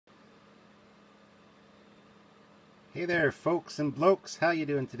Hey there, folks and blokes. How you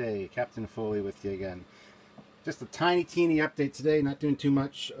doing today? Captain Foley with you again. Just a tiny, teeny update today. Not doing too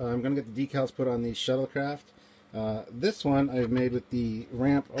much. I'm going to get the decals put on the shuttlecraft. This one I've made with the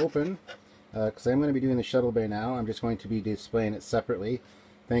ramp open because I'm going to be doing the shuttle bay now. I'm just going to be displaying it separately.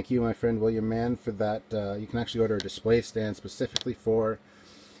 Thank you, my friend William Mann, for that. You can actually order a display stand specifically for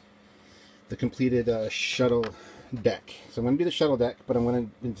the completed shuttle deck. So I'm going to do the shuttle deck, but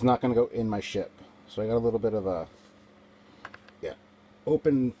it's not going to go in my ship. So I got a little bit of a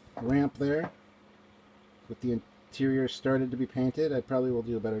open ramp there with the interior started to be painted. I probably will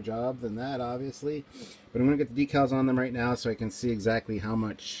do a better job than that, obviously, but I'm going to get the decals on them right now so I can see exactly how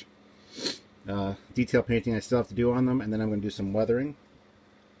much detail painting I still have to do on them, and then I'm going to do some weathering.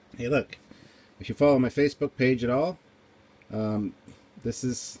 Hey, look, if you follow my Facebook page at all, this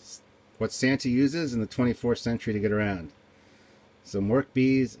is what Santa uses in the 24th century to get around. Some work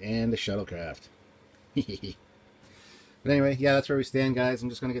bees and a shuttlecraft. But anyway, yeah, that's where we stand, guys. I'm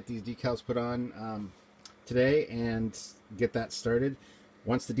just going to get these decals put on today and get that started.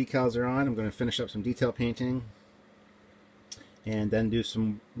 Once the decals are on, I'm going to finish up some detail painting and then do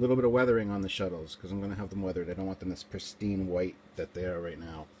some little bit of weathering on the shuttles because I'm going to have them weathered. I don't want them this pristine white that they are right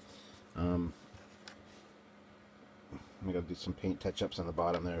now. I'm going to do some paint touch-ups on the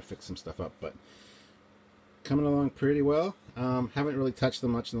bottom there, fix some stuff up, but coming along pretty well. Haven't really touched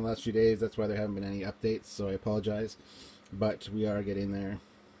them much in the last few days. That's why there haven't been any updates, so I apologize. But we are getting there.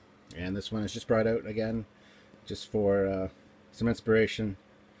 And this one is just brought out again, just for some inspiration.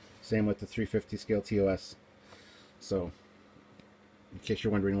 Same with the 350 scale TOS. So, in case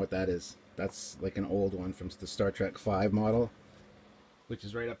you're wondering what that is, that's like an old one from the Star Trek V model, which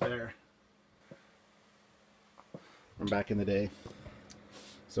is right up there from back in the day.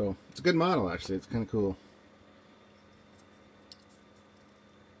 So, it's a good model, actually. It's kind of cool.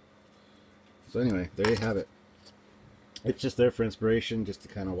 So anyway, there you have it. It's just there for inspiration, just to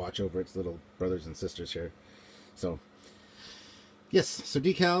kind of watch over its little brothers and sisters here. So, yes, so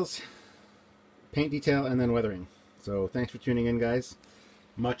decals, paint detail, and then weathering. So thanks for tuning in, guys.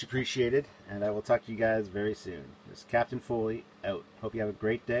 Much appreciated, and I will talk to you guys very soon. This is Captain Foley, out. Hope you have a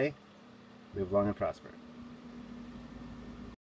great day. Live long and prosper.